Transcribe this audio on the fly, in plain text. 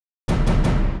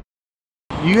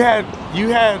you had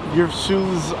your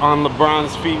shoes on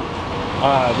LeBron's feet,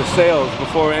 the sales,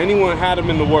 before anyone had them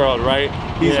in the world, right?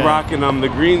 He's rocking them, the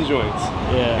green joints.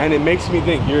 Yeah. And it makes me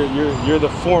think you're the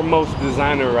foremost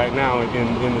designer right now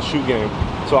in the shoe game.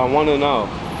 So I want to know,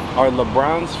 are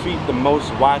LeBron's feet the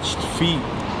most watched feet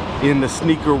in the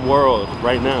sneaker world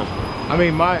right now? I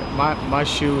mean, my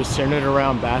shoe is centered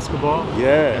around basketball.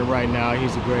 Yeah. And right now,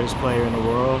 he's the greatest player in the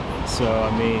world. So,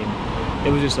 I mean,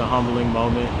 it was just a humbling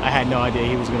moment. I had no idea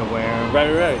he was going to wear them.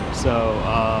 Right. So,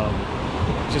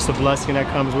 just a blessing that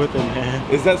comes with it, man.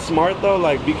 Is that smart though?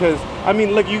 Like, because, I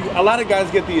mean, look, a lot of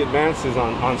guys get the advances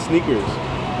on sneakers,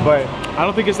 but I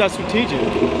don't think it's that strategic.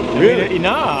 Really?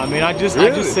 I mean, I just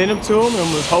sent him to him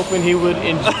and was hoping he would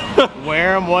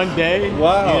wear them one day.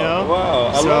 Wow, you know? wow,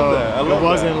 I love that. It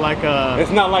wasn't like a...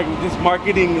 It's not like just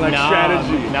marketing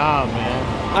strategy. Nah,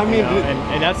 man. I mean,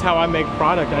 and that's how I make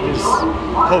product. I just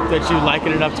hope that you like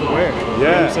it enough to wear it. You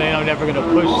know what I'm saying? I'm never gonna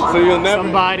push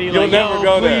somebody you'll like, never yo,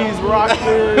 go please there. rock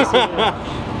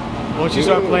this. Once you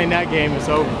start playing that game, it's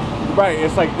over. Right,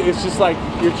 it's just like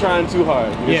you're trying too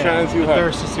hard. You're trying too hard. The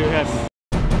thirst is too heavy.